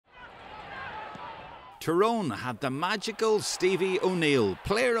Tyrone had the magical Stevie O'Neill,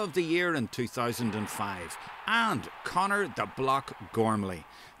 Player of the Year in 2005, and Conor the Block Gormley.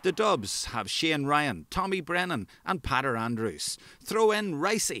 The Dubs have Shane Ryan, Tommy Brennan and Peadar Andrews. Throw in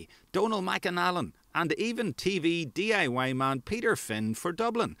Ricey, Donal McMenamin and even TV DIY man Peter Finn for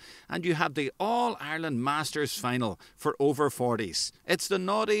Dublin. And you have the All-Ireland Masters final for over 40s. It's the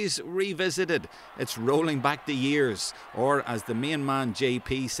Naughties revisited. It's rolling back the years. Or as the main man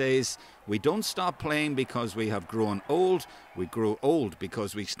JP says, we don't stop playing because we have grown old. We grow old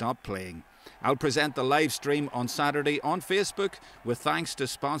because we stop playing. I'll present the live stream on Saturday on Facebook with thanks to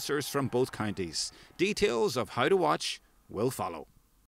sponsors from both counties. Details of how to watch will follow.